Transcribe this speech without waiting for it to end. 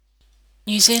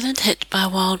New Zealand hit by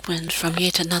wild wind from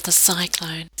yet another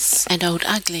cyclone, and Old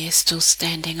Ugly is still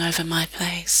standing over my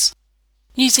place.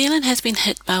 New Zealand has been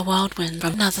hit by wild wind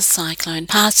from another cyclone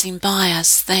passing by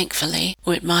us, thankfully,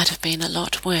 or it might have been a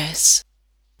lot worse.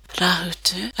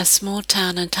 Rahutu, a small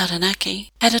town in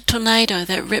Taranaki, had a tornado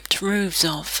that ripped roofs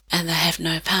off, and they have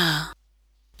no power.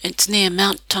 It's near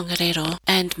Mount Tongariro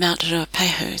and Mount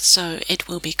Ruapehu, so it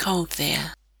will be cold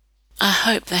there. I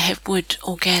hope they have wood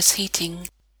or gas heating.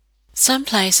 Some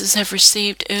places have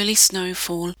received early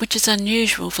snowfall, which is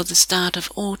unusual for the start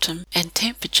of autumn, and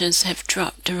temperatures have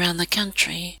dropped around the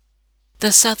country.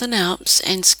 The Southern Alps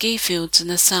and ski fields in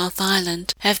the South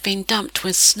Island have been dumped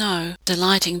with snow,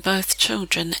 delighting both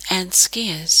children and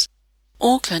skiers.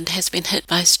 Auckland has been hit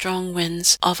by strong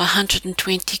winds of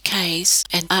 120 km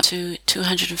and up to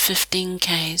 215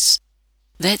 km.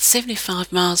 That's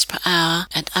 75 miles per hour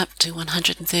and up to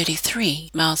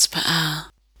 133 miles per hour.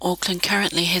 Auckland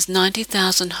currently has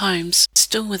 90,000 homes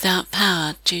still without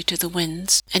power due to the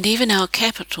winds, and even our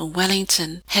capital,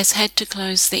 Wellington, has had to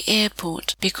close the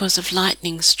airport because of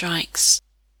lightning strikes.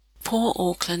 Poor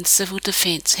Auckland Civil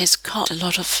Defence has copped a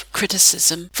lot of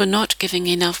criticism for not giving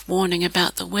enough warning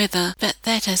about the weather, but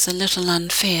that is a little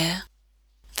unfair.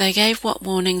 They gave what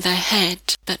warning they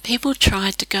had, but people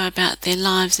tried to go about their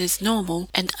lives as normal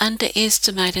and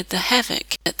underestimated the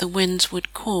havoc that the winds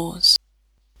would cause.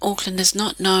 Auckland is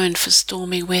not known for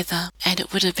stormy weather, and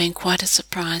it would have been quite a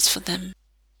surprise for them.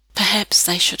 Perhaps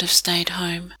they should have stayed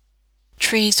home.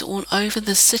 Trees all over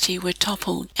the city were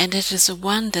toppled, and it is a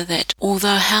wonder that,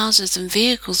 although houses and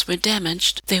vehicles were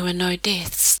damaged, there were no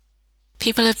deaths.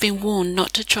 People have been warned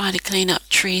not to try to clean up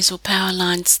trees or power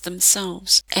lines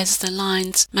themselves, as the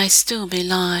lines may still be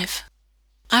live.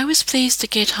 I was pleased to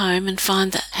get home and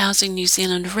find the Housing New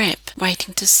Zealand rep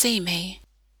waiting to see me.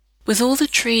 With all the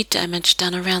tree damage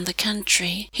done around the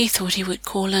country, he thought he would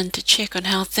call in to check on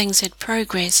how things had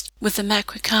progressed with the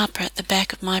makwekapa at the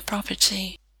back of my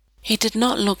property. He did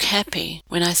not look happy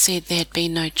when I said there had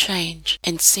been no change,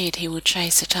 and said he will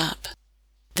chase it up.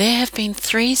 There have been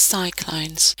 3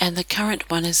 cyclones, and the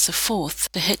current one is the 4th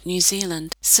to hit New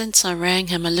Zealand since I rang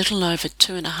him a little over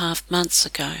 2.5 months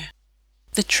ago.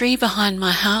 The tree behind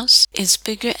my house is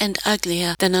bigger and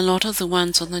uglier than a lot of the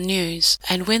ones on the news,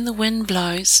 and when the wind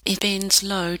blows, it bends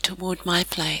low toward my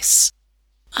place.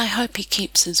 I hope he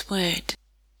keeps his word.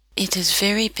 It is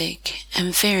very big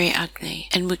and very ugly,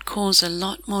 and would cause a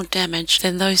lot more damage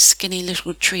than those skinny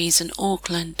little trees in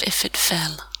Auckland if it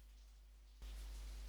fell.